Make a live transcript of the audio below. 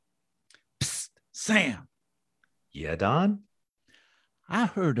Sam, Yeah, Don? I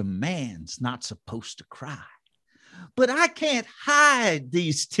heard a man's not supposed to cry, but I can't hide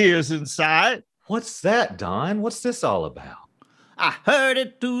these tears inside. What's that, Don? What's this all about? I heard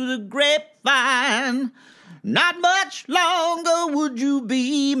it through the grapevine. Not much longer would you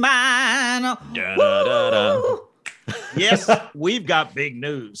be mine. Da-da-da-da. Yes, we've got big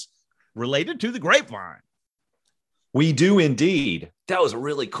news related to the grapevine. We do indeed. That was a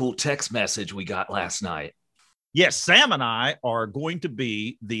really cool text message we got last night. Yes, Sam and I are going to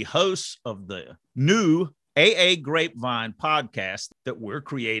be the hosts of the new AA Grapevine podcast that we're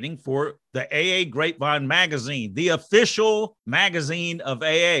creating for the AA Grapevine magazine, the official magazine of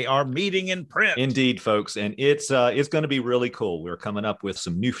AA, our meeting in print. Indeed, folks. And it's going to be really cool. We're coming up with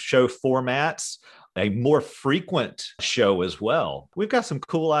some new show formats, a more frequent show as well. We've got some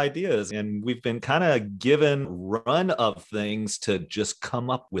cool ideas, and we've been kind of given run of things to just come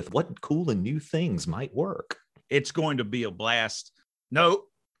up with what cool and new things might work. It's going to be a blast. No,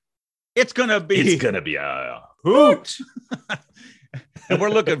 it's going to be a hoot. And we're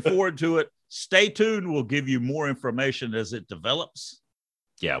looking forward to it. Stay tuned. We'll give you more information as it develops.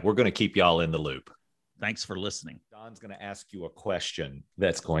 Yeah, we're going to keep y'all in the loop. Thanks for listening. Don's going to ask you a question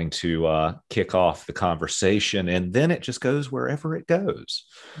that's going to kick off the conversation, and then it just goes wherever it goes.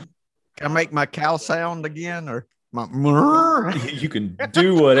 Can I make my cow sound again, or my? You can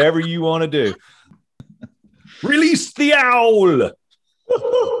do whatever you want to do. Release the owl.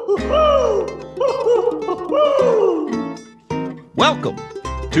 Welcome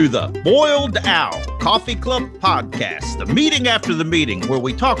to the Boiled Owl Coffee Club podcast, the meeting after the meeting where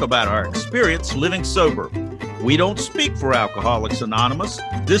we talk about our experience living sober. We don't speak for Alcoholics Anonymous.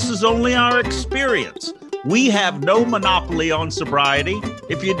 This is only our experience. We have no monopoly on sobriety.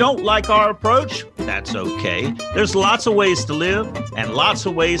 If you don't like our approach, that's okay. There's lots of ways to live and lots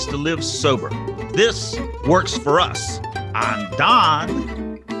of ways to live sober. This works for us. I'm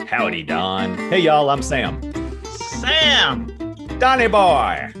Don. Howdy, Don. Hey, y'all, I'm Sam. Sam. Donny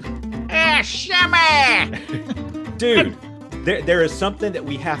boy. Shimmy. Dude, there is something that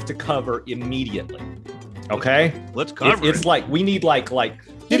we have to cover immediately. Okay? Let's cover it. It's like we need like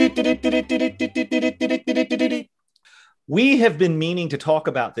we have been meaning to talk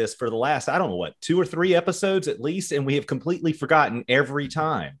about this for the last, I don't know what, 2 or 3 episodes at least, and we have completely forgotten every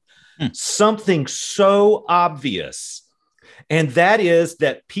time. Something so obvious. And that is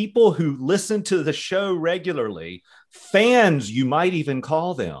that people who listen to the show regularly, fans, you might even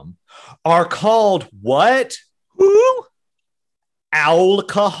call them, are called what? Who?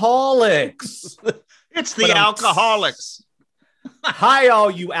 Alcoholics. It's the alcoholics. Hi, all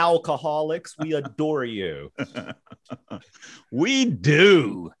you alcoholics. We adore you. We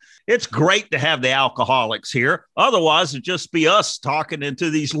do. It's great to have the alcoholics here. Otherwise, it'd just be us talking into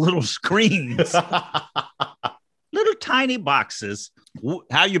these little screens. Little tiny boxes.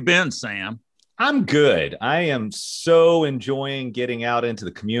 How you been, Sam? I'm good. I am so enjoying getting out into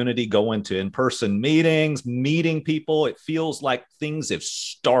the community, going to in-person meetings, meeting people. It feels like things have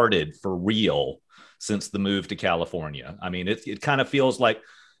started for real since the move to California. I mean, it kind of feels like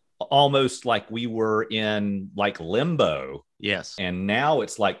almost like we were in like limbo. Yes. And now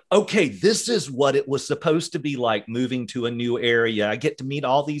it's like, okay, this is what it was supposed to be like moving to a new area. I get to meet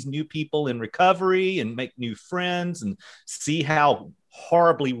all these new people in recovery and make new friends and see how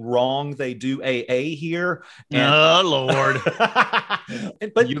horribly wrong they do AA here. And, oh, Lord.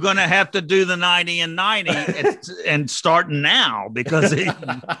 But you're going to have to do the 90 and 90 and start now because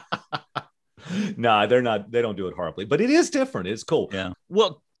no, they're not. They don't do it horribly, but it is different. It's cool. Yeah.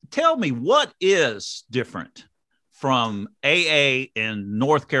 Well, tell me, what is different from AA in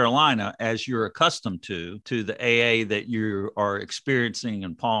North Carolina as you're accustomed to the AA that you are experiencing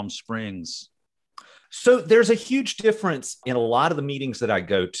in Palm Springs? So there's a huge difference in a lot of the meetings that I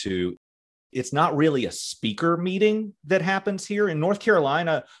go to. It's not really a speaker meeting that happens here. In North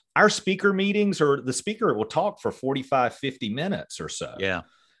Carolina, our speaker meetings, or the speaker will talk for 45, 50 minutes or so. Yeah.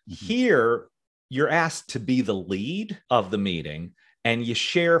 Mm-hmm. Here, you're asked to be the lead of the meeting, and you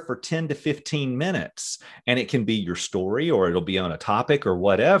share for 10 to 15 minutes, and it can be your story or it'll be on a topic or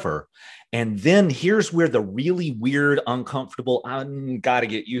whatever. And then here's where the really weird, uncomfortable, I'm got to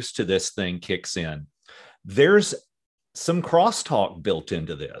get used to this thing kicks in. There's some crosstalk built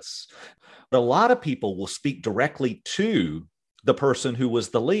into this. But a lot of people will speak directly to the person who was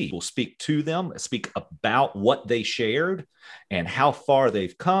the lead, will speak to them, speak about what they shared and how far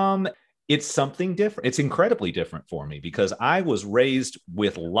they've come. It's something different. It's incredibly different for me because I was raised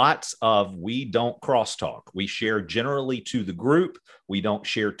with lots of, we don't crosstalk. We share generally to the group. We don't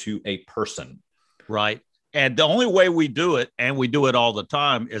share to a person. Right. And the only way we do it, and we do it all the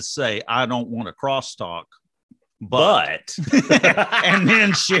time, is say, I don't want to crosstalk, but and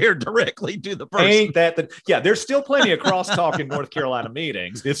then share directly to the person. Ain't that yeah, there's still plenty of crosstalk in North Carolina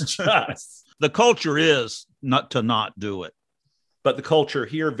meetings. It's just the culture is not to not do it. But the culture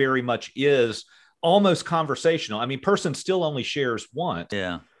here very much is almost conversational. I mean, person still only shares once.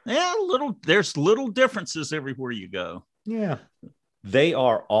 Yeah. Yeah, there's little differences everywhere you go. Yeah. They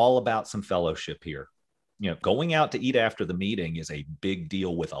are all about some fellowship here. Going out to eat after the meeting is a big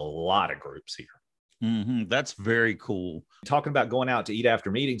deal with a lot of groups here. Mm-hmm. That's very cool. Talking about going out to eat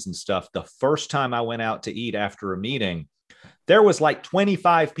after meetings and stuff, the first time I went out to eat after a meeting, there was like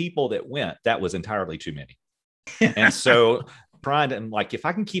 25 people that went. That was entirely too many. And so trying to, like, if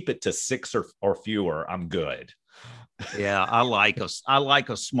I can keep it to 6 or fewer, I'm good. Yeah, I like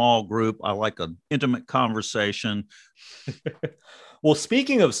a small group. I like an intimate conversation. Well,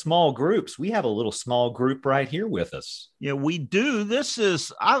 speaking of small groups, we have a little small group right here with us. Yeah, we do.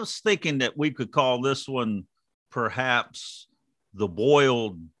 I was thinking that we could call this one perhaps the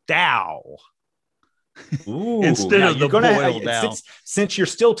Boiled Dow. Ooh, instead of the Boiled Dow. Since you're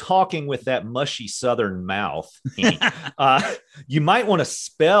still talking with that mushy Southern mouth, you might want to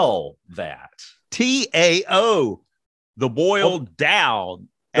spell that. T-A-O, the Boiled Dow.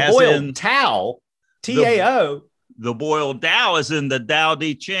 The Boiled Tao, T-A-O. The Boiled Dow is in the Tao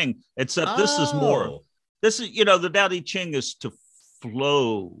Te Ching, except this is the Tao Te Ching is to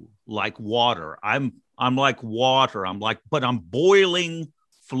flow like water. I'm like water. But I'm boiling,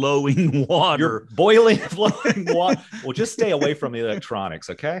 flowing water. You're boiling, flowing water. Well, just stay away from the electronics,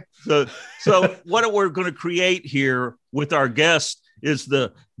 okay? So what we're going to create here with our guest is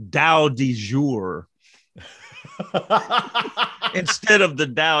the Tao du jour. Instead of the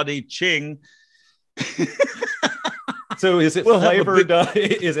Tao Te Ching. So is it flavored?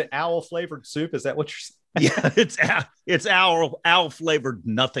 Is it owl flavored soup? Is that what you're saying? Yeah, it's owl flavored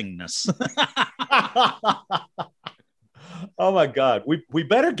nothingness. Oh my God, we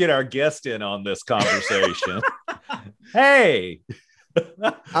better get our guest in on this conversation. Hey,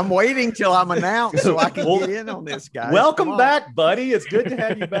 I'm waiting till I'm announced so I can get in on this, guys. Welcome back, buddy. It's good to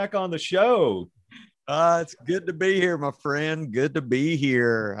have you back on the show. It's good to be here, my friend. Good to be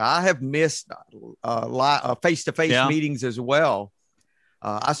here. I have missed face-to-face meetings as well.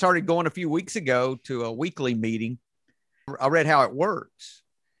 I started going a few weeks ago to a weekly meeting. I read how it works,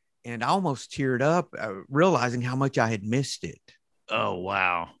 and I almost teared up realizing how much I had missed it. Oh,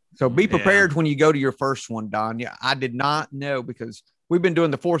 wow. So be prepared when you go to your first one, Don. Yeah, I did not know because we've been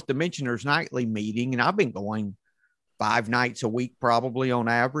doing the Fourth Dimensioners nightly meeting, and I've been going 5 nights a week probably on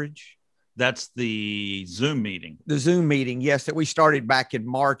average. That's the Zoom meeting. The Zoom meeting, yes, that we started back in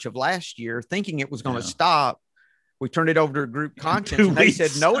March of last year, thinking it was going to stop. We turned it over to Group Conscience, and they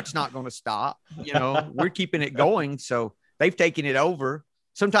said, no, it's not going to stop. We're keeping it going. So they've taken it over,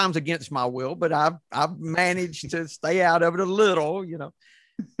 sometimes against my will, but I've managed to stay out of it a little,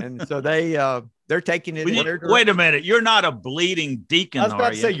 And so they're taking it. Wait a minute. You're not a bleeding deacon, I was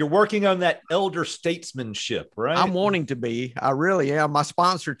about to say, you're working on that elder statesmanship, right? I'm wanting to be. I really am. My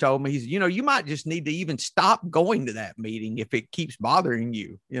sponsor told me, you might just need to even stop going to that meeting if it keeps bothering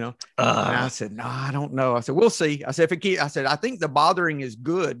you, And I said, no, I don't know. I said, we'll see. I said, I think the bothering is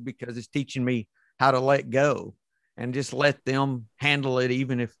good because it's teaching me how to let go and just let them handle it,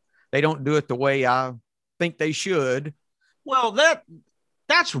 even if they don't do it the way I think they should. Well,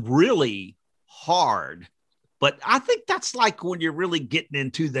 that's really hard, but I think that's like when you're really getting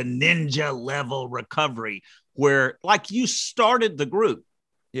into the ninja level recovery, where like you started the group,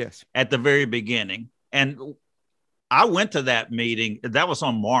 yes, at the very beginning, and I went to that meeting. That was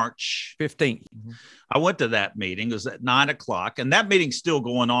on March 15th. I went to that meeting. It was at 9:00, and that meeting's still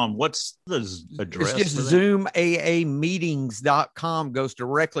going on. What's the address? It's just ZoomAAmeetings.com goes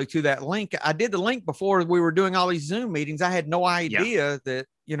directly to that link. I did the link before we were doing all these Zoom meetings. I had no idea that,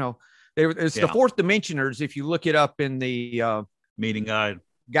 it's the Fourth Dimensioners. If you look it up in the meeting guide.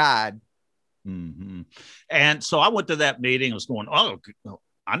 Mm-hmm. And so I went to that meeting. I was going,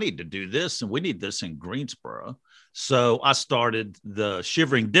 I need to do this, and we need this in Greensboro. So I started the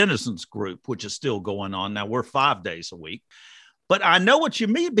Shivering Denizens group, which is still going on. Now we're 5 days a week, but I know what you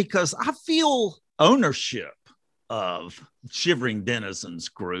mean because I feel ownership of Shivering Denizens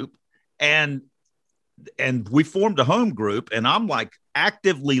group, and we formed a home group, and I'm like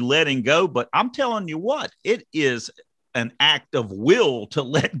actively letting go, but I'm telling you what, it is an act of will to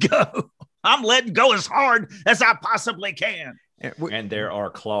let go. I'm letting go as hard as I possibly can. And there are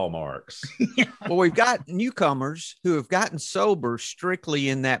claw marks. Well, we've got newcomers who have gotten sober strictly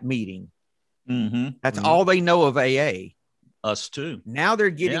in that meeting. Mm-hmm. That's all they know of AA. Us too. Now they're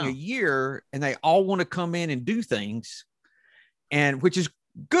getting Yeah. a year and they all want to come in and do things, and which is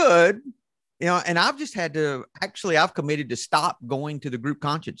good, and I've just had to, I've committed to stop going to the group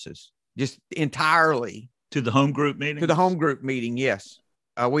consciences just entirely. To the home group meeting? To the home group meeting, yes.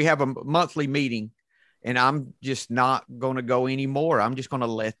 We have a monthly meeting, and I'm just not going to go anymore. I'm just going to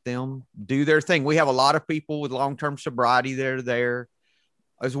let them do their thing. We have a lot of people with long-term sobriety that are there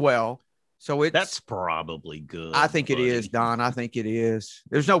as well. So that's probably good. I think buddy. It is, Don. I think it is.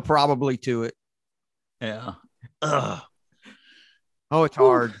 There's no probably to it. Yeah. Oh, it's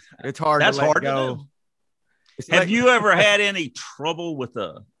hard. It's hard That's to let hard go. To do. Have you ever had any trouble with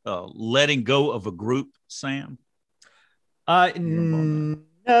letting go of a group, Sam? No,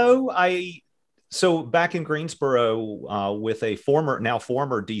 so back in Greensboro with a former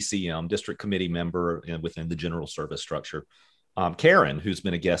DCM, district committee member within the general service structure, Karen, who's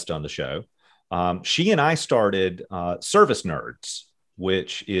been a guest on the show, she and I started Service Nerds,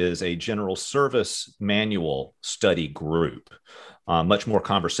 which is a general service manual study group, much more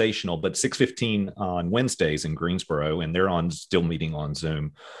conversational, but 6:15 on Wednesdays in Greensboro, and they're still meeting on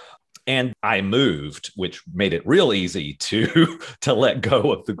Zoom. And I moved, which made it real easy to let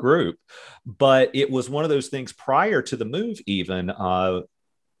go of the group. But it was one of those things prior to the move, even. I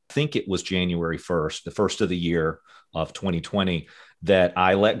think it was January 1st, the first of the year of 2020, that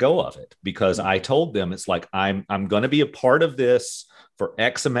I let go of it, because I told them, it's like, I'm going to be a part of this for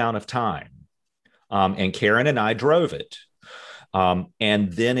X amount of time. And Karen and I drove it.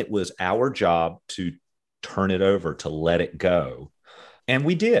 And then it was our job to turn it over, to let it go. And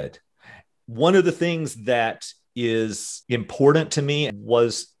we did. One of the things that is important to me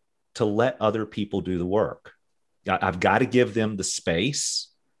was to let other people do the work. I've got to give them the space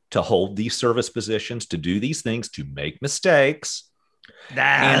to hold these service positions, to do these things, to make mistakes,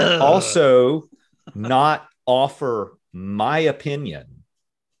 and also not offer my opinion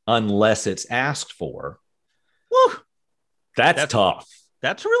unless it's asked for. Woo. That's tough.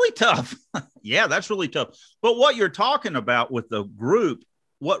 That's really tough. Yeah, that's really tough. But what you're talking about with the group,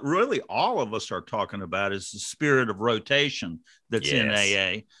 what really all of us are talking about is the spirit of rotation that's in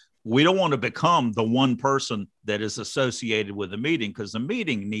AA. We don't want to become the one person that is associated with the meeting, because the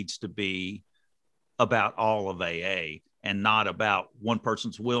meeting needs to be about all of AA and not about one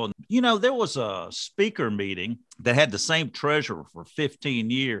person's will. There was a speaker meeting that had the same treasurer for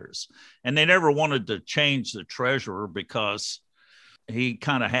 15 years, and they never wanted to change the treasurer because he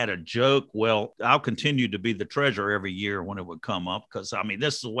kind of had a joke. Well, I'll continue to be the treasurer every year when it would come up, because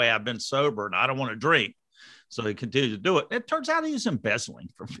this is the way I've been sober and I don't want to drink. So he continued to do it. It turns out he's embezzling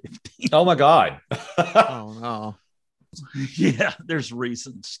for 15. Oh my God. Oh no. Yeah, there's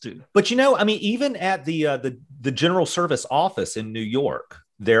reasons too. But even at the general service office in New York,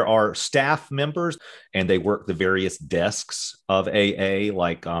 there are staff members, and they work the various desks of AA,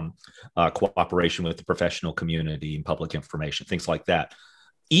 like cooperation with the professional community and public information, things like that.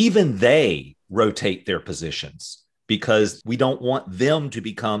 Even they rotate their positions, because we don't want them to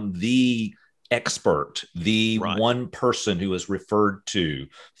become the expert, the one person who is referred to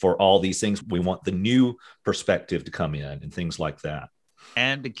for all these things. We want the new perspective to come in and things like that.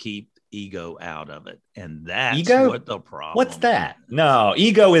 And to keep ego out of it. And that's what the problem What's that? Is. No,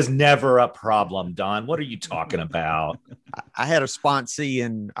 ego is never a problem, Don. What are you talking about? I had a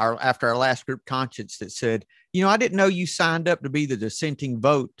sponsee after our last group conscience that said, I didn't know you signed up to be the dissenting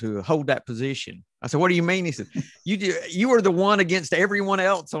vote to hold that position. I said, what do you mean? He said, you were the one against everyone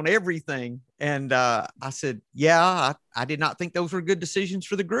else on everything. And I said, yeah, I did not think those were good decisions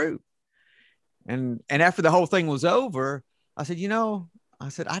for the group. And after the whole thing was over, I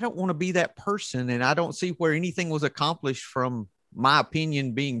said, I don't want to be that person, and I don't see where anything was accomplished from my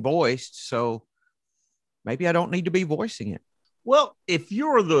opinion being voiced. So maybe I don't need to be voicing it. Well, if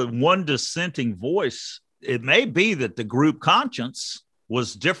you're the one dissenting voice, it may be that the group conscience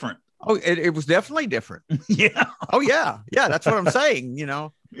was different. Oh, it was definitely different. Yeah. Oh, yeah. Yeah. That's what I'm saying. Yeah.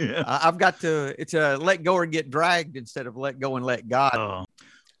 I've got to, it's a let go or get dragged instead of let go and let God.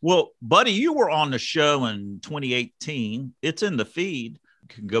 Well, buddy, you were on the show in 2018. It's in the feed. You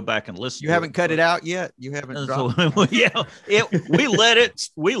can go back and listen. You haven't cut it out yet. You haven't dropped it. Yeah. We let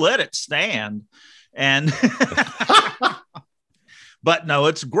it stand. And but no,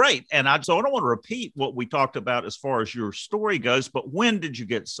 it's great. And so I don't want to repeat what we talked about as far as your story goes, but when did you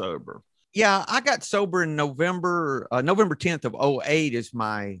get sober? Yeah, I got sober in November 10th of 2008 is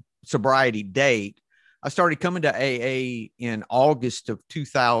my sobriety date. I started coming to AA in August of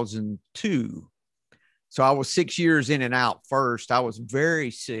 2002. So I was 6 years in and out first. I was very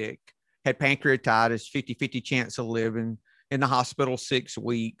sick, had pancreatitis, 50-50 chance of living, in the hospital 6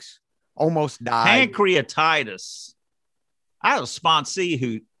 weeks, almost died. Pancreatitis. I have a sponsee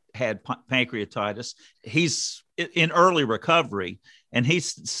who had pancreatitis. He's in early recovery, and he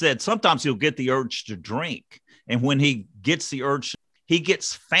said sometimes he'll get the urge to drink. And when he gets the urge, he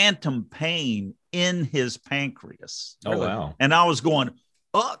gets phantom pain in his pancreas. Oh, wow. And I was going,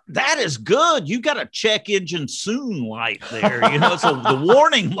 oh, that is good. You got a check engine soon light there. So the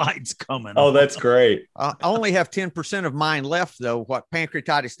warning light's coming. Oh, that's great. I only have 10% of mine left, though. What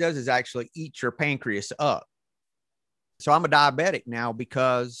pancreatitis does is actually eat your pancreas up. So I'm a diabetic now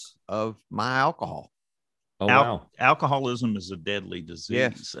because of my alcohol. Oh, wow. Alcoholism is a deadly disease.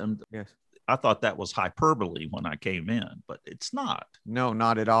 Yes. And yes. I thought that was hyperbole when I came in, but it's not. No,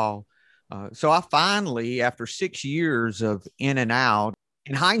 not at all. So I finally, after 6 years of in and out,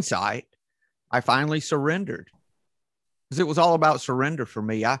 in hindsight, I finally surrendered, because it was all about surrender for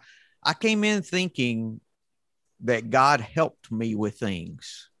me. I came in thinking that God helped me with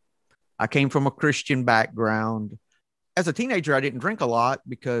things. I came from a Christian background. As a teenager, I didn't drink a lot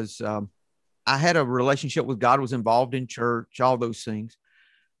because I had a relationship with God, was involved in church, all those things.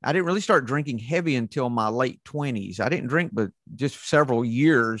 I didn't really start drinking heavy until my late 20s. I didn't drink but just several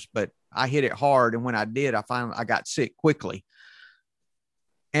years, but I hit it hard. And when I did, I got sick quickly.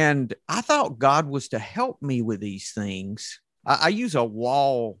 And I thought God was to help me with these things. I use a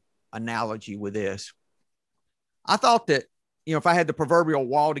wall analogy with this. I thought that, if I had the proverbial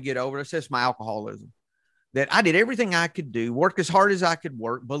wall to get over, it's just my alcoholism, that I did everything I could do, worked as hard as I could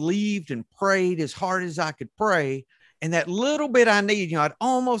work, believed and prayed as hard as I could pray. And that little bit I need, I'd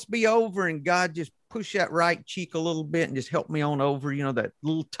almost be over, and God just push that right cheek a little bit and just help me on over, that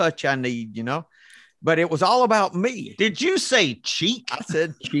little touch I need, But it was all about me. Did you say cheek? I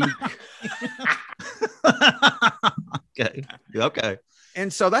said cheek. Okay.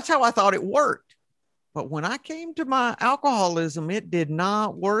 And so that's how I thought it worked. But when I came to my alcoholism, it did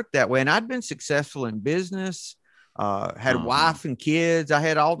not work that way. And I'd been successful in business, had a wife and kids. I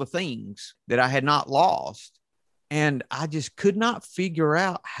had all the things that I had not lost. And I just could not figure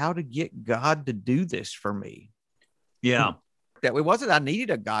out how to get God to do this for me. Yeah. That it wasn't I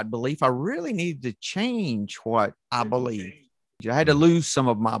needed a God belief. I really needed to change what I believed. I had to lose some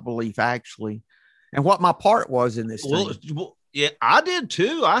of my belief, actually, and what my part was in this thing. Well, yeah, I did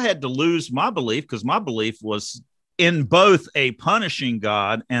too. I had to lose my belief, because my belief was in both a punishing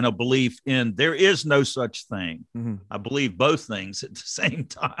God and a belief in there is no such thing. Mm-hmm. I believe both things at the same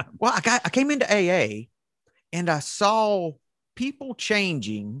time. Well, I came into AA, and I saw people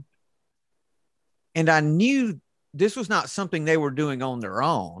changing, and I knew this was not something they were doing on their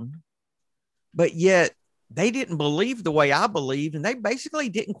own, but yet they didn't believe the way I believe, and they basically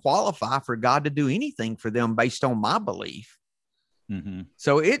didn't qualify for God to do anything for them based on my belief. Mm-hmm.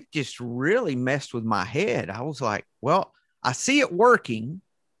 So it just really messed with my head. I was like, well, I see it working,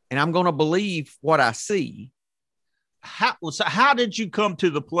 and I'm going to believe what I see. How did you come to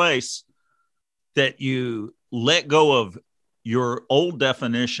the place that you let go of your old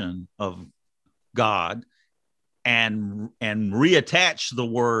definition of God and reattach the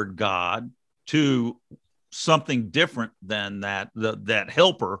word God to something different than that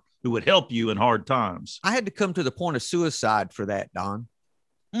helper who would help you in hard times? I had to come to the point of suicide for that, Don.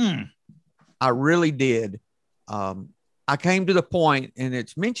 I really did. I came to the point, and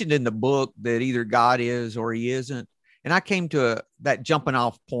it's mentioned in the book, that either God is or he isn't. And I came to that jumping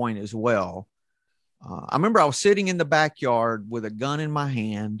off point as well. I remember I was sitting in the backyard with a gun in my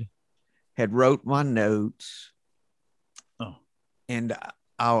hand, had wrote my notes. Oh, and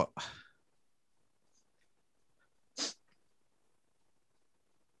I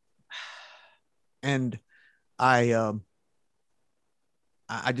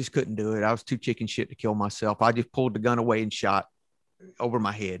just couldn't do it. I was too chicken shit to kill myself. I just pulled the gun away and shot over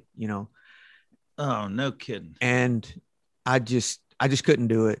my head, Oh, no kidding. And I just couldn't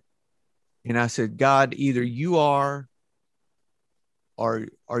do it. And I said, God, either you are or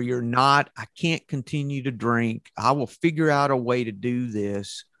you're not. I can't continue to drink. I will figure out a way to do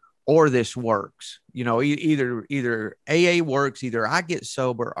this, or this works. Either AA works, either I get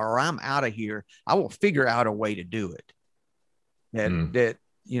sober, or I'm out of here. I will figure out a way to do it. That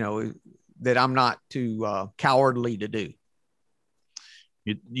I'm not too cowardly to do.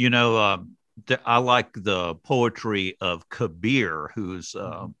 I like the poetry of Kabir, who's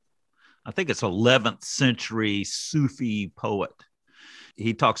I think it's 11th century Sufi poet.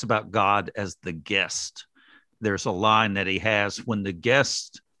 He talks about God as the guest. There's a line that he has: when the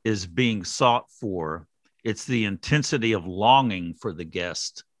guest is being sought for, it's the intensity of longing for the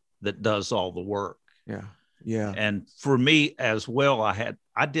guest that does all the work. Yeah. Yeah. And for me as well, I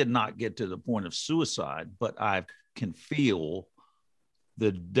did not get to the point of suicide, but I can feel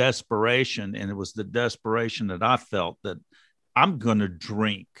the desperation. And it was the desperation that I felt that I'm going to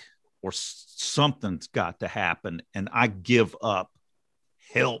drink or something's got to happen and I give up.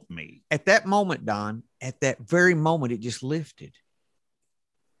 Help me. At that moment, Don, at that very moment, it just lifted.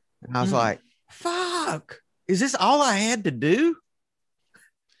 And I was like, fuck, is this all I had to do?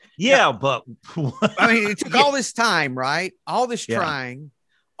 Yeah, but I mean, it took all this time, right? All this trying,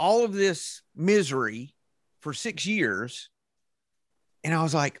 all of this misery for 6 years. And I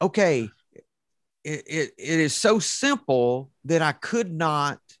was like, okay, it is so simple that I could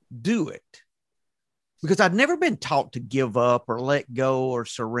not do it because I'd never been taught to give up or let go or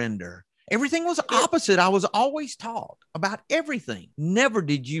surrender. Everything was opposite. I was always taught about everything. Never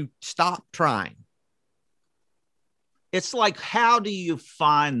did you stop trying. It's like, how do you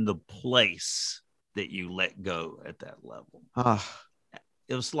find the place that you let go at that level?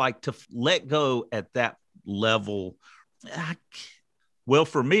 It was like to let go at that level. Well,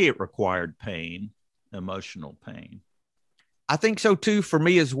 for me, it required pain, emotional pain. I think so too, for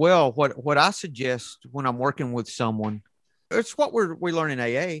me as well. What I suggest when I'm working with someone, it's what we learn in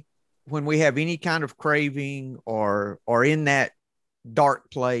AA. When we have any kind of craving or in that dark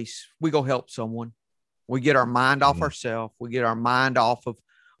place, we go help someone. We get our mind off ourselves. We get our mind off of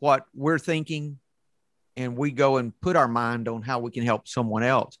what we're thinking, and we go and put our mind on how we can help someone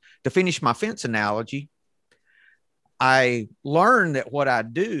else. To finish my fence analogy, I learned that what I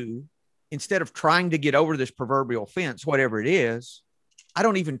do, instead of trying to get over this proverbial fence, whatever it is, I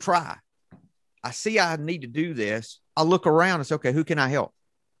don't even try. I see I need to do this. I look around and say, okay, who can I help?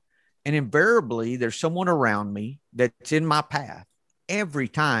 And invariably, there's someone around me that's in my path every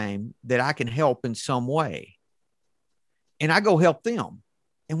time that I can help in some way. And I go help them.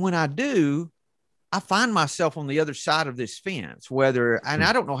 And when I do, I find myself on the other side of this fence, and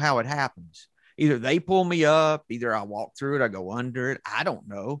I don't know how it happens. Either they pull me up, either I walk through it, I go under it. I don't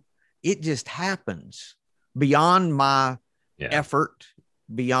know. It just happens beyond my effort,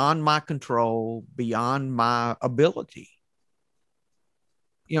 beyond my control, beyond my ability.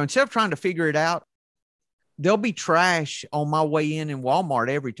 Instead of trying to figure it out, there'll be trash on my way in Walmart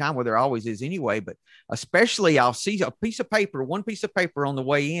every time, well, there always is anyway, but especially I'll see one piece of paper on the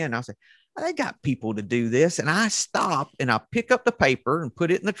way in. I'll say, they got people to do this. And I stop and I pick up the paper and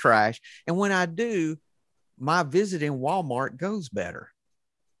put it in the trash. And when I do, my visit in Walmart goes better.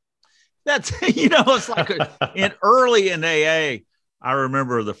 That's, it's like early in AA, I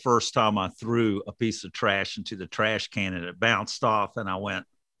remember the first time I threw a piece of trash into the trash can and it bounced off. And I went,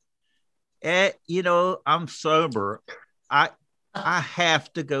 I'm sober. I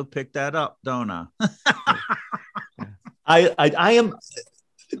have to go pick that up, don't I? I am.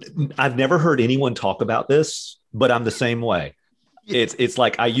 I've never heard anyone talk about this, but I'm the same way. It's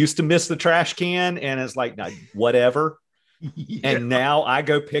like I used to miss the trash can, and it's like whatever. Yeah. And now I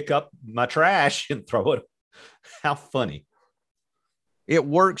go pick up my trash and throw it. How funny! It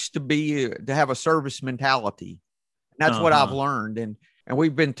works to have a service mentality. That's what I've learned, and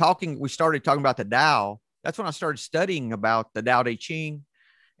we've been talking. We started talking about the Tao. That's when I started studying about the Tao Te Ching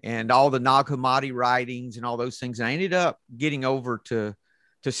and all the Nag Hammadi writings and all those things. And I ended up getting over to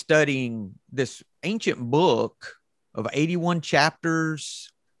studying this ancient book of 81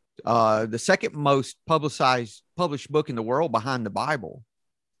 chapters, the second most published book in the world behind the Bible,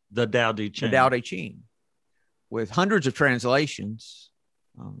 the Tao Te Ching. The Tao Te Ching, with hundreds of translations.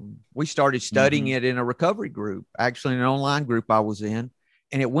 We started studying it in a recovery group, actually in an online group I was in,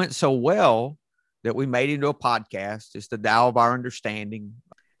 and it went so well that we made it into a podcast. It's the Tao of Our Understanding.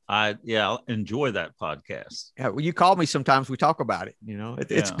 I enjoy that podcast. Yeah, well, you call me sometimes. We talk about it.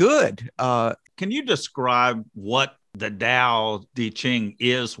 It's good. Can you describe what the Tao Te Ching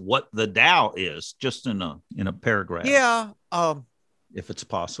is? What the Tao is, just in a paragraph? Yeah, if it's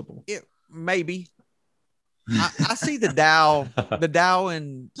possible. Maybe. I see the Tao,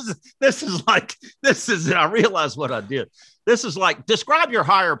 and this is. I realize what I did. This is like, describe your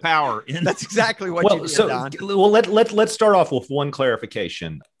higher power. That's exactly what you did, Don. Well, let's start off with one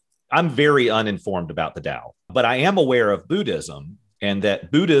clarification. I'm very uninformed about the Tao, but I am aware of Buddhism, and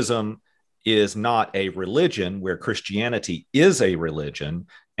that Buddhism is not a religion where Christianity is a religion,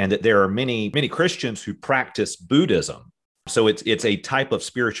 and that there are many, many Christians who practice Buddhism. So it's a type of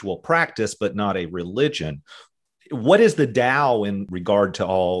spiritual practice, but not a religion. What is the Tao in regard to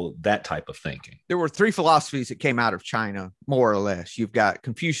all that type of thinking? There were three philosophies that came out of China, more or less. You've got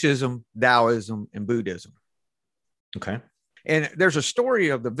Confucianism, Taoism, and Buddhism. Okay. And there's a story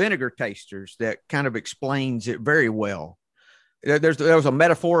of the vinegar tasters that kind of explains it very well. There was a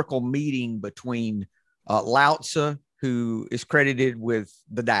metaphorical meeting between Lao Tzu, who is credited with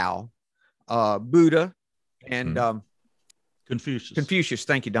the Tao, Buddha, and Confucius. Confucius.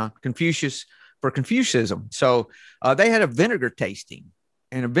 Thank you, Don. Confucius, for Confucianism. So they had a vinegar tasting.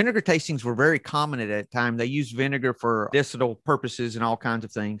 And vinegar tastings were very common at that time. They used vinegar for medicinal purposes and all kinds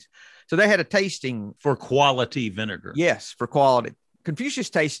of things. So they had a tasting. For quality vinegar. Yes, for quality. Confucius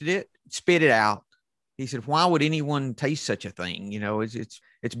tasted it, spit it out. He said, why would anyone taste such a thing? You know,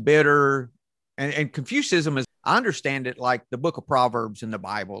 it's bitter. And Confucianism is, I understand it like the book of Proverbs in the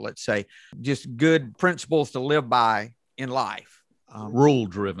Bible, let's say, just good principles to live by in life. Rule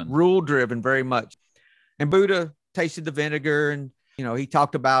driven very much. And Buddha tasted the vinegar, and you know, he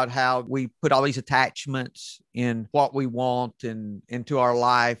talked about how we put all these attachments in what we want and into our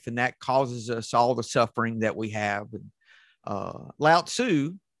life, and that causes us all the suffering that we have. Lao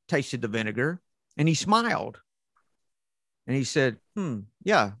Tzu tasted the vinegar and he smiled. And he said,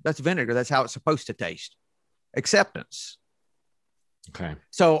 yeah, that's vinegar. That's how it's supposed to taste. Acceptance. Okay.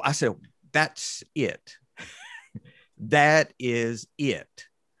 So I said, that's it. That is it.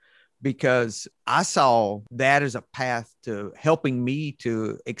 Because I saw that as a path to helping me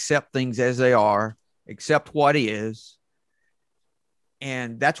to accept things as they are, accept what is.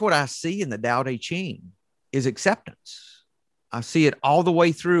 And that's what I see in the Tao Te Ching is acceptance. I see it all the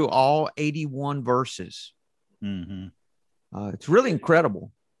way through all 81 verses. Mm-hmm. It's really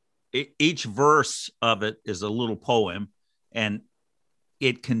incredible. Each verse of it is a little poem, and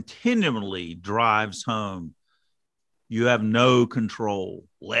it continually drives home. You have no control.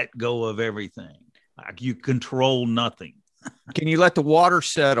 Let go of everything. Like you control nothing. Can you let the water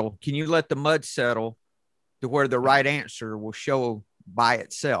settle? Can you let the mud settle to where the right answer will show by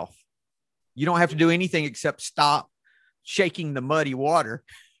itself? You don't have to do anything except stop shaking the muddy water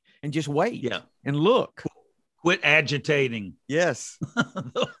and just wait and look. Quit agitating. Yes.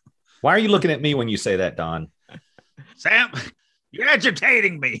 Why are you looking at me when you say that, Don? Sam, you're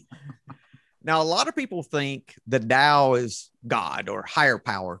agitating me. Now, a lot of people think the Tao is God or higher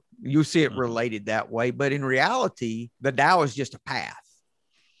power. You see it related that way. But in reality, the Tao is just a path.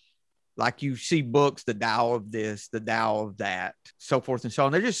 Like you see books, the Tao of this, the Tao of that, so forth and so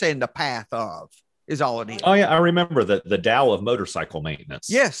on. They're just saying the path of is all it is. Oh, yeah. I remember the Tao of motorcycle maintenance.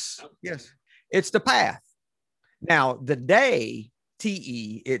 Yes. Yes. It's the path. Now, the day,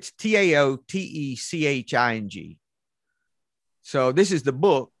 T-E, it's Taoteching. So this is the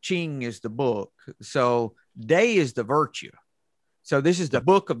book. Ching is the book. So day is the virtue. So this is the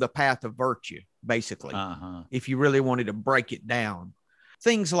book of the path of virtue, basically, if you really wanted to break it down.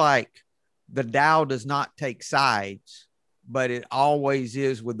 Things like the Tao does not take sides, but it always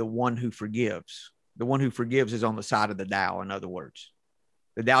is with the one who forgives. The one who forgives is on the side of the Tao, in other words.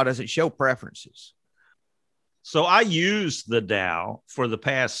 The Tao doesn't show preferences. So I use the Tao for the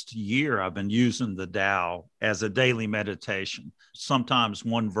past year. I've been using the Tao as a daily meditation, sometimes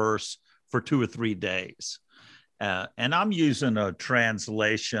one verse for 2 or 3 days. And I'm using a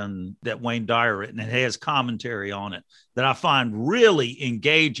translation that Wayne Dyer written. It has commentary on it that I find really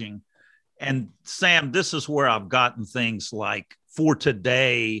engaging. And Sam, this is where I've gotten things like, for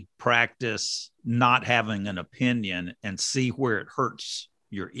today, practice not having an opinion and see where it hurts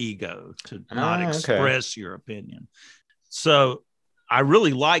your ego to not express your opinion. So I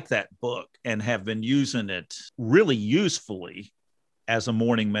really like that book and have been using it really usefully as a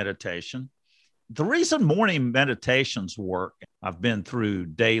morning meditation. The reason morning meditations work, I've been through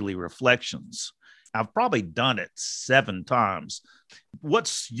daily reflections. I've probably done it 7 times.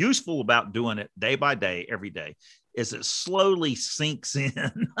 What's useful about doing it day by day, every day, is it slowly sinks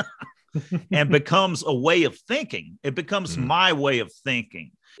in and becomes a way of thinking. It becomes my way of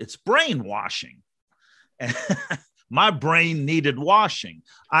thinking. It's brainwashing. My brain needed washing.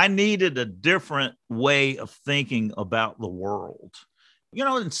 I needed a different way of thinking about the world. You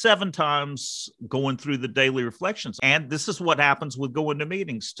know, and 7 times going through the daily reflections. And this is what happens with going to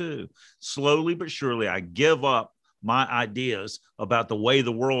meetings too. Slowly but surely, I give up my ideas about the way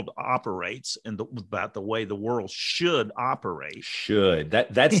the world operates and about the way the world should operate. Should.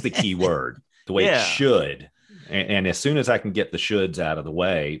 That's the key word, the way it should. And as soon as I can get the shoulds out of the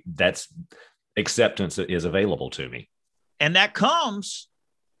way, that's acceptance is available to me. And that comes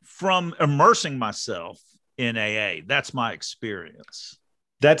from immersing myself in AA. That's my experience.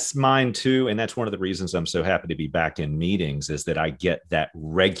 That's mine too. And that's one of the reasons I'm so happy to be back in meetings, is that I get that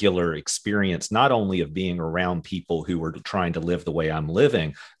regular experience, not only of being around people who are trying to live the way I'm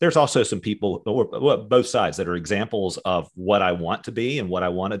living. There's also some people, both sides, that are examples of what I want to be and what I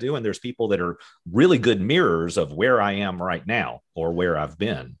want to do. And there's people that are really good mirrors of where I am right now or where I've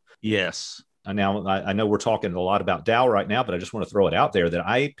been. Yes. And now I know we're talking a lot about Tao right now, but I just want to throw it out there that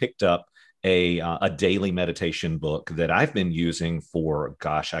I picked up a daily meditation book that I've been using for,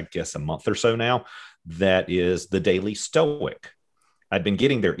 I guess a month or so now. That is The Daily Stoic. I'd been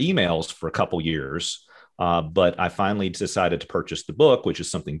getting their emails for a couple years, but I finally decided to purchase the book, which is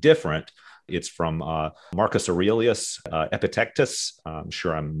something different. It's from Marcus Aurelius Epictetus. I'm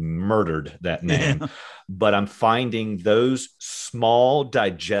sure I murdered that name, but I'm finding those small,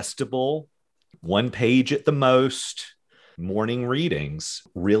 digestible, one page at the most, morning readings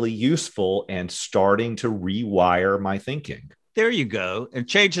really useful and starting to rewire my thinking. There you go. It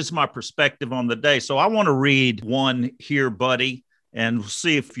changes my perspective on the day. So I want to read one here, buddy, and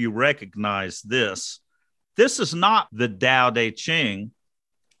see if you recognize this. This is not the Tao Te Ching.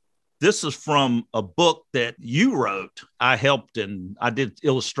 This is from a book that you wrote. I helped and I did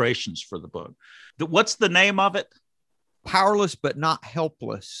illustrations for the book. What's the name of it? Powerless but Not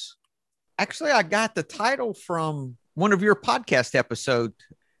Helpless. Actually, I got the title from one of your podcast episodes.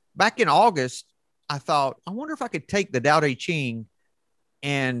 Back in August, I thought, I wonder if I could take the Tao Te Ching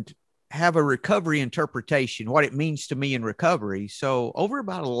and have a recovery interpretation, what it means to me in recovery. So over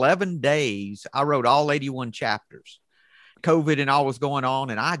about 11 days, I wrote all 81 chapters. COVID and all was going on,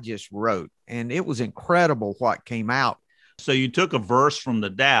 and I just wrote, and it was incredible what came out. So you took a verse from the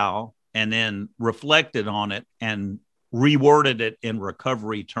Tao and then reflected on it and reworded it in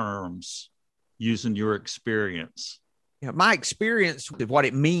recovery terms using your experience. Yeah, my experience with what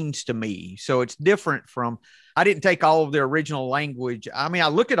it means to me. So it's different from, I didn't take all of the original language. I mean, I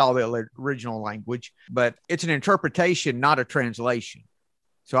look at all the original language, but it's an interpretation, not a translation.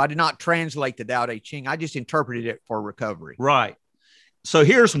 So I did not translate the Tao Te Ching. I just interpreted it for recovery. Right. So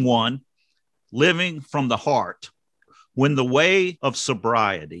here's one, living from the heart. When the way of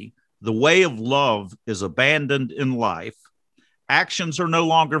sobriety, the way of love is abandoned in life, actions are no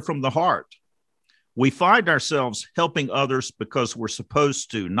longer from the heart. We find ourselves helping others because we're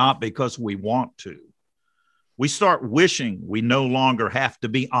supposed to, not because we want to. We start wishing we no longer have to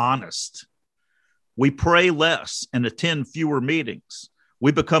be honest. We pray less and attend fewer meetings.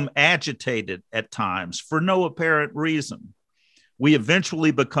 We become agitated at times for no apparent reason. We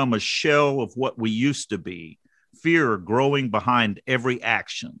eventually become a shell of what we used to be, fear growing behind every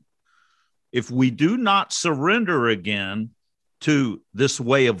action. If we do not surrender again to this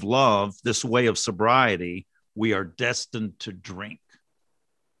way of love, this way of sobriety, we are destined to drink.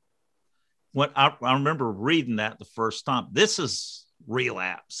 When I remember reading that the first time. This is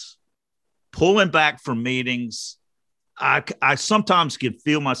relapse. Pulling back from meetings. I sometimes can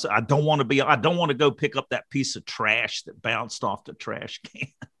feel myself, I don't want to go pick up that piece of trash that bounced off the trash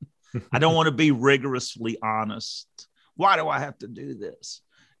can. I don't want to be rigorously honest. Why do I have to do this?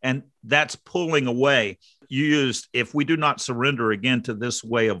 And that's pulling away. You used, if we do not surrender again to this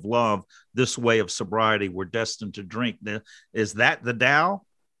way of love, this way of sobriety, we're destined to drink. Is that the Tao?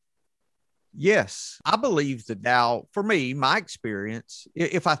 Yes, I believe the Tao, for me, my experience,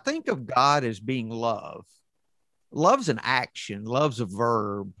 if I think of God as being love, love's an action, love's a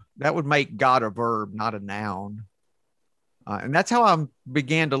verb. That would make God a verb, not a noun. And that's how I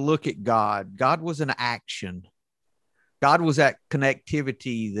began to look at God. God was an action. God was that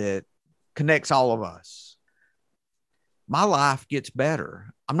connectivity that connects all of us. My life gets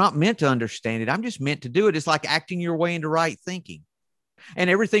better. I'm not meant to understand it. I'm just meant to do it. It's like acting your way into right thinking. And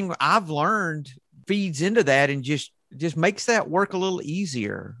everything I've learned feeds into that and just makes that work a little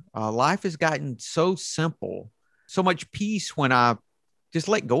easier. Life has gotten so simple, so much peace when I just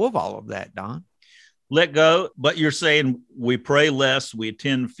let go of all of that, Don. Let go, but you're saying we pray less, we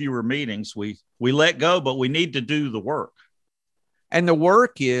attend fewer meetings, we let go, but we need to do the work. And the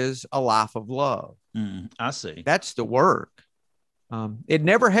work is a life of love. I see. That's the work. It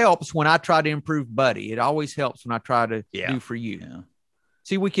never helps when I try to improve Buddy. It always helps when I try to do for you. Yeah.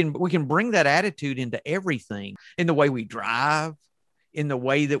 See, we can bring that attitude into everything, in the way we drive, in the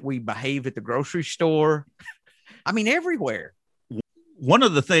way that we behave at the grocery store. I mean, everywhere. One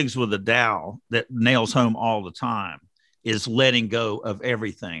of the things with the Tao that nails home all the time is letting go of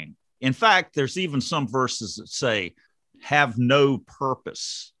everything. In fact, there's even some verses that say, have no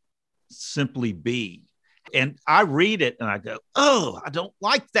purpose, simply be. And I read it and I go, oh, I don't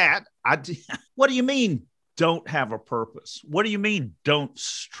like that. What do you mean don't have a purpose? What do you mean don't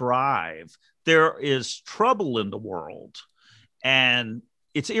strive? There is trouble in the world and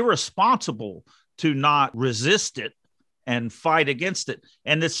it's irresponsible to not resist it and fight against it.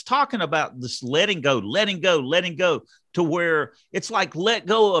 And it's talking about this letting go to where it's like let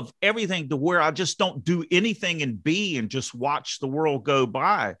go of everything to where I just don't do anything and be and just watch the world go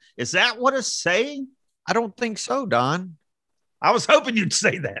by. Is that what it's saying? I don't think so, Don. I was hoping you'd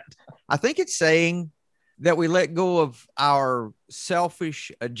say that. I think it's saying that we let go of our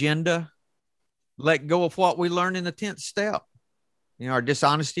selfish agenda, let go of what we learned in the 10th step, our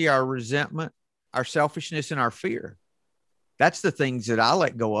dishonesty, our resentment, our selfishness, and our fear. that's the things that I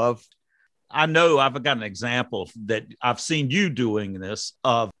let go of. I know I've got an example that I've seen you doing this,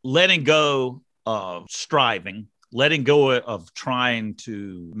 of letting go of striving, letting go of trying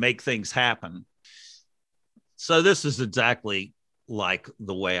to make things happen. So this is exactly like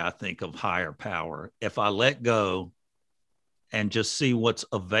the way I think of higher power. If I let go and just see what's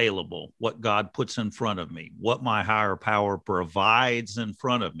available, what God puts in front of me, what my higher power provides in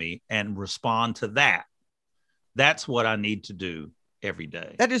front of me, and respond to that, that's what I need to do every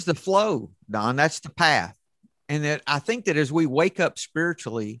day. That is the flow, Don. That's the path. And that I think that as we wake up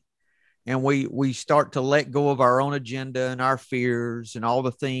spiritually and we start to let go of our own agenda and our fears and all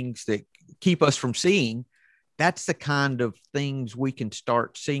the things that keep us from seeing, that's the kind of things we can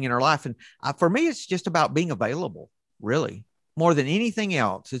start seeing in our life. And for me, it's just about being available, really, more than anything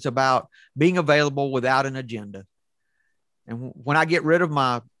else. It's about being available without an agenda. And when I get rid of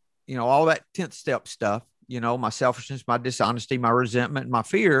my, all that 10th step stuff, my selfishness, my dishonesty, my resentment, and my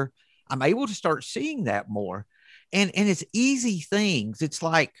fear, I'm able to start seeing that more. And it's easy things. It's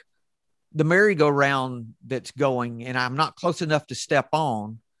like the merry-go-round that's going, and I'm not close enough to step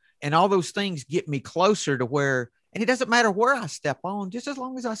on. And all those things get me closer to where, and it doesn't matter where I step on, just as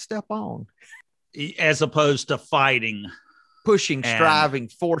long as I step on. As opposed to fighting. Pushing, striving,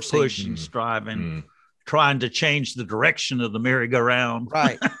 forcing. Pushing, striving, trying to change the direction of the merry-go-round.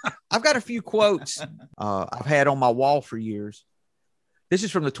 Right. I've got a few quotes I've had on my wall for years. This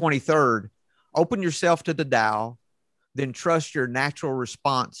is from the 23rd. Open yourself to the Tao, then trust your natural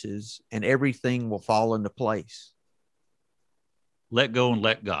responses, and everything will fall into place. Let go and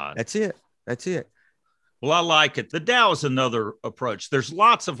let God. That's it. That's it. Well, I like it. The Tao is another approach. There's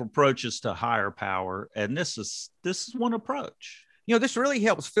lots of approaches to higher power, and this is one approach. This really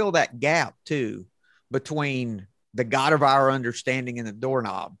helps fill that gap too between the God of our understanding and the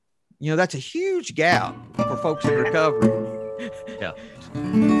doorknob. That's a huge gap for folks in recovery. Yeah.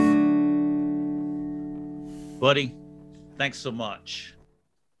 Buddy, thanks so much.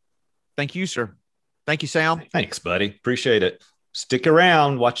 Thank you, sir. Thank you, Sam. Thanks, buddy. Appreciate it. Stick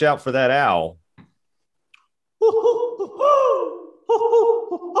around. Watch out for that owl.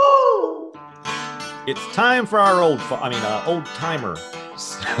 It's time for our old timer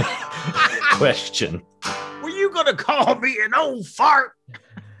question. Were you going to call me an old fart?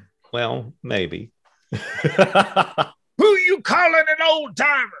 Well, maybe. Who you calling an old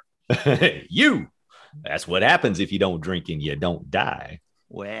timer? You. That's what happens if you don't drink and you don't die.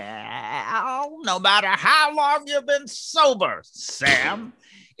 Well, no matter how long you've been sober, Sam,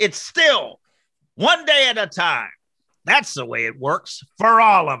 it's still one day at a time. That's the way it works for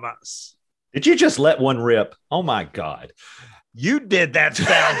all of us. Did you just let one rip? Oh, my God. You did that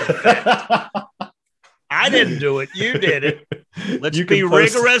sound effect. I didn't do it. You did it. Let's be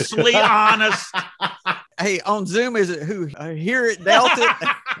rigorously honest. Hey, on Zoom, is it who? Here at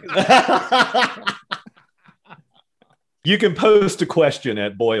Delta? You can post a question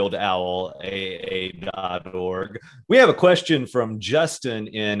at boiledowlaa.org. We have a question from Justin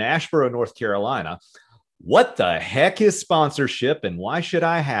in Asheboro, North Carolina. What the heck is sponsorship and why should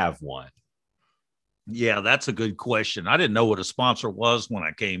I have one? Yeah, that's a good question. I didn't know what a sponsor was when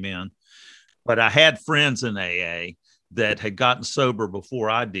I came in, but I had friends in AA that had gotten sober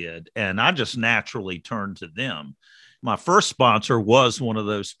before I did, and I just naturally turned to them. My first sponsor was one of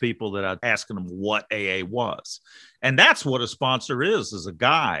those people that I'd ask them what AA was. And that's what a sponsor is a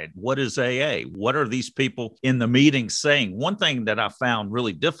guide. What is AA? What are these people in the meetings saying? One thing that I found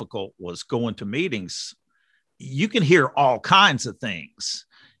really difficult was going to meetings. You can hear all kinds of things.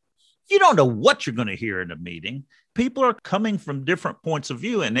 You don't know what you're going to hear in a meeting. People are coming from different points of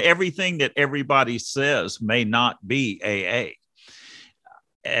view, and everything that everybody says may not be AA.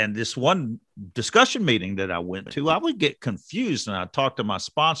 And this one discussion meeting that I went to, I would get confused, and I'd talk to my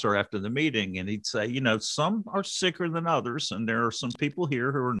sponsor after the meeting, and he'd say, some are sicker than others, and there are some people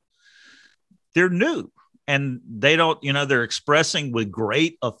here who they're new, and they don't, they're expressing with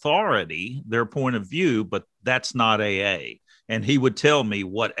great authority their point of view, but that's not AA. And he would tell me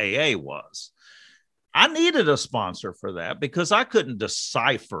what AA was. I needed a sponsor for that because I couldn't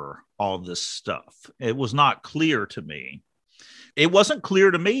decipher all this stuff. It was not clear to me. It wasn't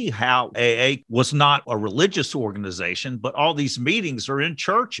clear to me how AA was not a religious organization, but all these meetings are in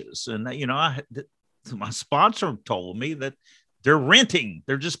churches. And, my sponsor told me that they're renting.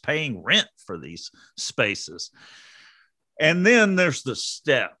 They're just paying rent for these spaces. And then there's the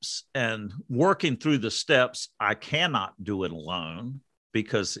steps, and working through the steps, I cannot do it alone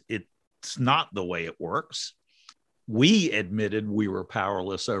because it's not the way it works. we admitted we were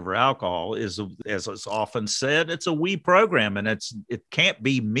powerless over alcohol is, as it's often said, it's a we program, and it can't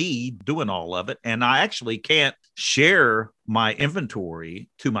be me doing all of it. And I actually can't share my inventory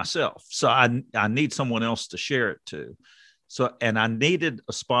to myself. So I need someone else to share it to. So, and I needed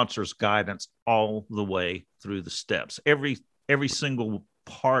a sponsor's guidance all the way through the steps, every single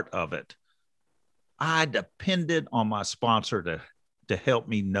part of it. I depended on my sponsor to help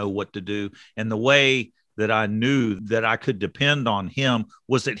me know what to do. And the way that I knew that I could depend on him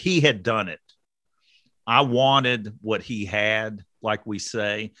was that he had done it. I wanted what he had, like we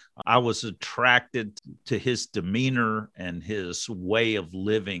say. I was attracted to his demeanor and his way of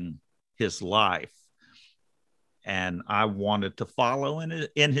living his life. And I wanted to follow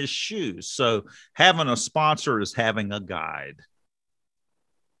in his shoes. So having a sponsor is having a guide.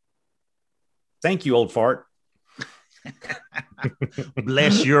 Thank you, old fart.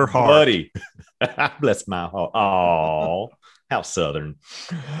 Bless your heart. Buddy. Bless my heart. Oh, how Southern.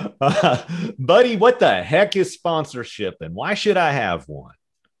 Buddy, what the heck is sponsorship and why should I have one?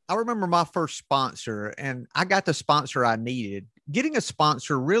 I remember my first sponsor, and I got the sponsor I needed. Getting a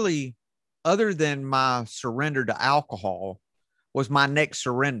sponsor really, other than my surrender to alcohol, was my next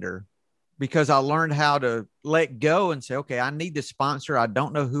surrender, because I learned how to let go and say, okay, I need the sponsor. I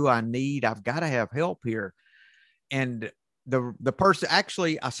don't know who I need. I've got to have help here. And the person,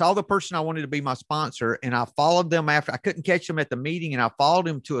 actually, I saw the person I wanted to be my sponsor, and I followed them after. I couldn't catch them at the meeting, and I followed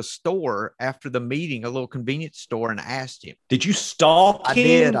him to a store after the meeting, a little convenience store, and asked him. Did you stalk him? I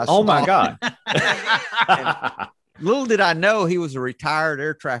did. Oh my God. Little did I know he was a retired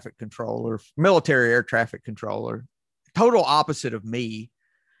air traffic controller, military air traffic controller, total opposite of me.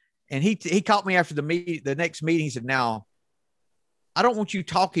 And he caught me after the next meeting. He said, now, I don't want you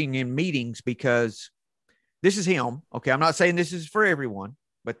talking in meetings, because this is him. Okay. I'm not saying this is for everyone,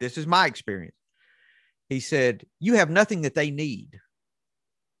 but this is my experience. He said, you have nothing that they need.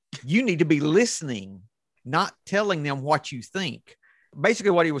 You need to be listening, not telling them what you think. Basically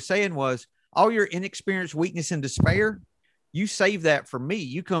what he was saying was, all your inexperience, weakness, and despair, you save that for me.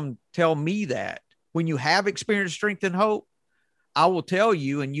 You come tell me that. When you have experience, strength, and hope, I will tell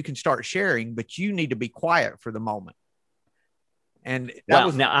you, and you can start sharing, but you need to be quiet for the moment. And that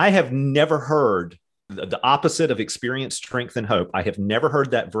was, now I have never heard the opposite of experience, strength, and hope. I have never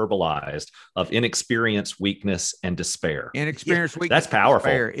heard that verbalized, of inexperience, weakness, and despair. Inexperience, weakness, that's powerful.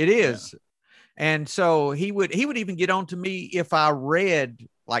 Despair. It is. Yeah. And so he would even get on to me if I read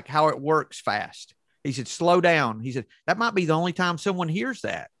like how it works fast. He said, slow down. He said, that might be the only time someone hears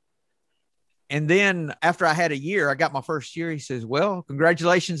that. And then after I had a year, I got my first year. He says, well,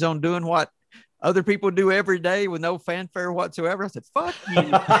 congratulations on doing what other people do every day with no fanfare whatsoever. I said, fuck you.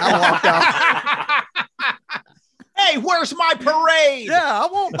 I walked off. Hey, where's my parade? Yeah, I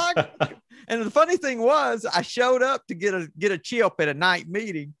want my. And the funny thing was, I showed up to get a chip at a night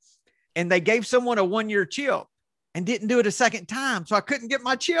meeting, and they gave someone a 1-year chip and didn't do it a second time. So I couldn't get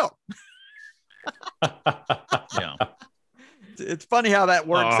my chip. Yeah. It's funny how that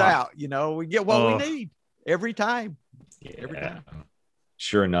works out. You know, we get what we need every time. Yeah. Every time.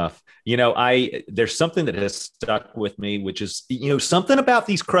 Sure enough. You know, there's something that has stuck with me, which is, something about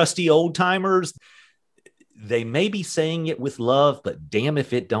these crusty old timers. They may be saying it with love, but damn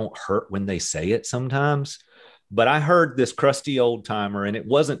if it don't hurt when they say it sometimes. But I heard this crusty old timer, and it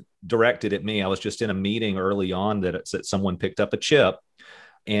wasn't directed at me. I was just in a meeting early on that someone picked up a chip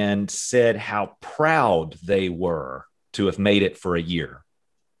and said how proud they were to have made it for a year.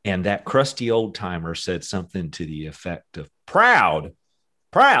 And that crusty old timer said something to the effect of, proud,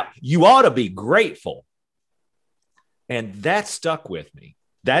 you ought to be grateful. And that stuck with me.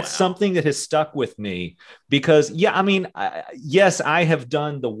 That's something that has stuck with me because, yes, I have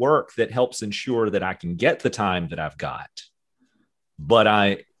done the work that helps ensure that I can get the time that I've got,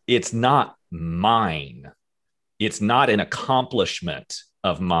 but it's not mine. It's not an accomplishment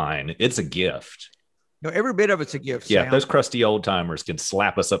of mine. It's a gift. No, every bit of it's a gift. Yeah, Sam. those crusty old timers can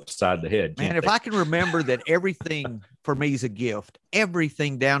slap us upside the head. Man, if I can remember that everything for me is a gift,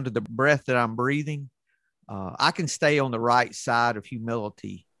 everything down to the breath that I'm breathing, I can stay on the right side of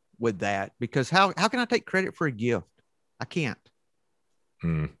humility with that, because how can I take credit for a gift? I can't.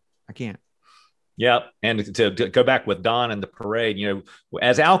 I can't. Yeah. And to go back with Don and the parade,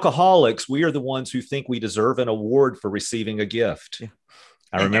 as alcoholics, we are the ones who think we deserve an award for receiving a gift. Yeah.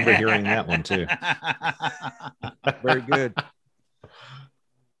 I remember hearing that one too. Very good.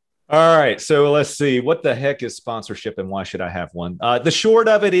 All right. So let's see. What the heck is sponsorship and why should I have one? The short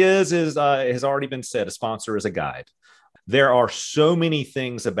of it is has already been said. A sponsor is a guide. There are so many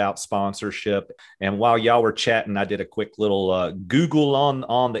things about sponsorship. And while y'all were chatting, I did a quick little Google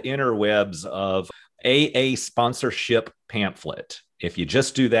on the interwebs of AA sponsorship pamphlet. If you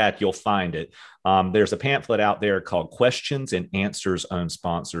just do that, you'll find it. There's a pamphlet out there called Questions and Answers on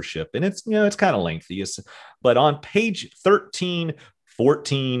Sponsorship. And it's kind of lengthy. But on page 13,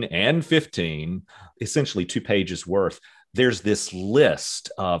 14, and 15, essentially 2 pages worth, there's this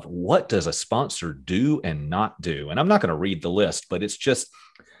list of what does a sponsor do and not do. And I'm not going to read the list, but it's just,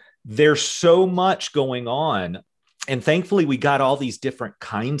 there's so much going on. And thankfully, we got all these different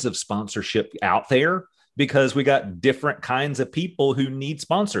kinds of sponsorship out there because we got different kinds of people who need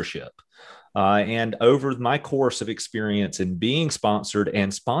sponsorship. And over my course of experience in being sponsored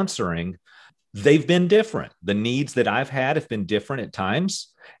and sponsoring, they've been different. The needs that I've had have been different at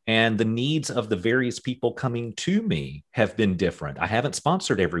times, and the needs of the various people coming to me have been different. I haven't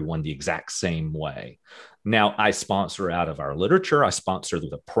sponsored everyone the exact same way. Now, I sponsor out of our literature, I sponsor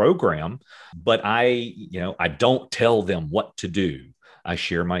the program, but I don't tell them what to do. I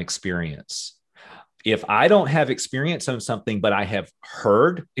share my experience. If I don't have experience on something, but I have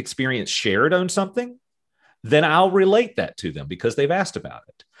heard experience shared on something, then I'll relate that to them because they've asked about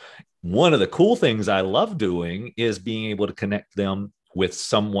it. One of the cool things I love doing is being able to connect them with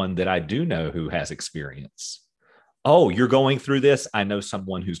someone that I do know who has experience. Oh, you're going through this? I know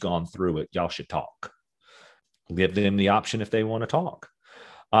someone who's gone through it. Y'all should talk. Give them the option if they want to talk.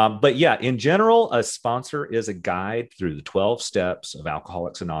 But yeah, in general, a sponsor is a guide through the 12 steps of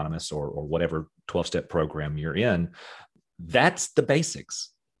Alcoholics Anonymous or whatever 12-step program you're in. That's the basics.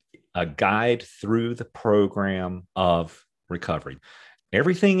 A guide through the program of recovery.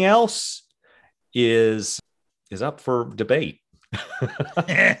 Everything else is up for debate.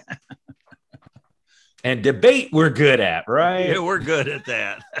 And debate we're good at, right? Yeah, we're good at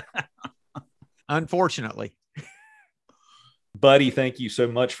that. Unfortunately. Buddy, thank you so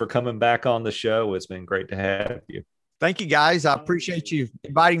much for coming back on the show. It's been great to have you. Thank you, guys. I appreciate you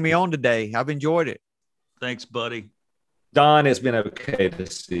inviting me on today. I've enjoyed it. Thanks, buddy. Don, it's been okay to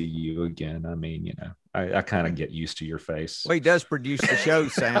see you again. I mean, I kind of get used to your face. Well, he does produce the show,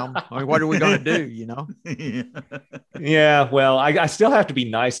 Sam. I mean, what are we going to do, Yeah, well, I still have to be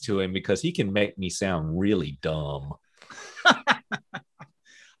nice to him because he can make me sound really dumb.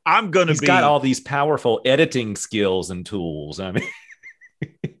 He's got all these powerful editing skills and tools. I mean,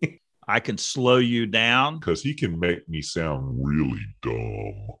 I can slow you down because he can make me sound really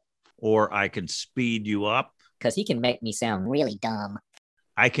dumb. Or I can speed you up because he can make me sound really dumb.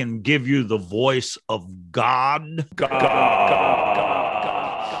 I can give you the voice of God.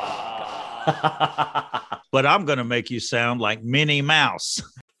 But I'm going to make you sound like Minnie Mouse.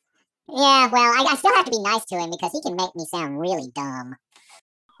 Yeah, well, I still have to be nice to him because he can make me sound really dumb.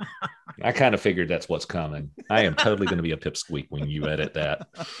 I kind of figured that's what's coming. I am totally going to be a pipsqueak when you edit that.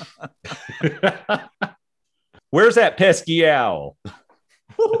 Where's that pesky owl?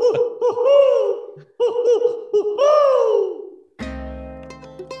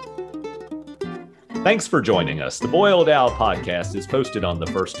 Thanks for joining us. The Boiled Owl podcast is posted on the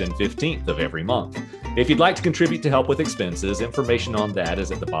 1st and 15th of every month. If you'd like to contribute to help with expenses, information on that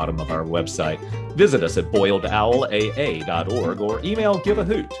is at the bottom of our website. Visit us at boiledowlaa.org or email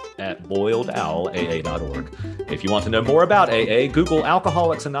giveahoot@boiledowlaa.org. If you want to know more about AA, Google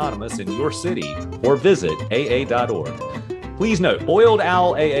Alcoholics Anonymous in your city or visit aa.org. Please note, Boiled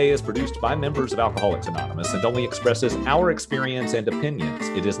Owl AA is produced by members of Alcoholics Anonymous and only expresses our experience and opinions.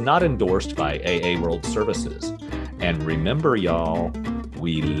 It is not endorsed by AA World Services. And remember, y'all,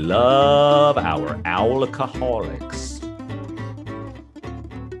 we love our owlaholics.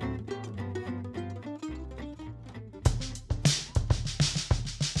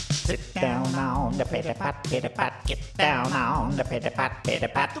 Sit down on the pity pot, get down on the pity pot, The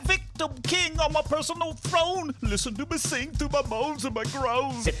victim king on my personal throne. Listen to me sing through my moans and my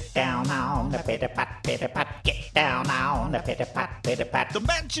groans. Sit down on the pity pot, get down on the pity pot, The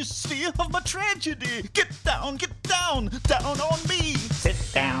majesty of my tragedy. Get down, down on me. Sit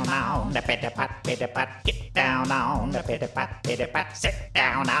down on the pity pot, get down on the pity pot, sit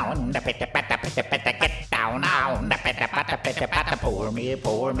down on the pity pot, get down on the pity pot, pour me,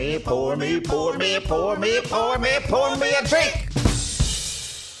 pour me, pour me, pour me, pour me, pour me, pour me a drink.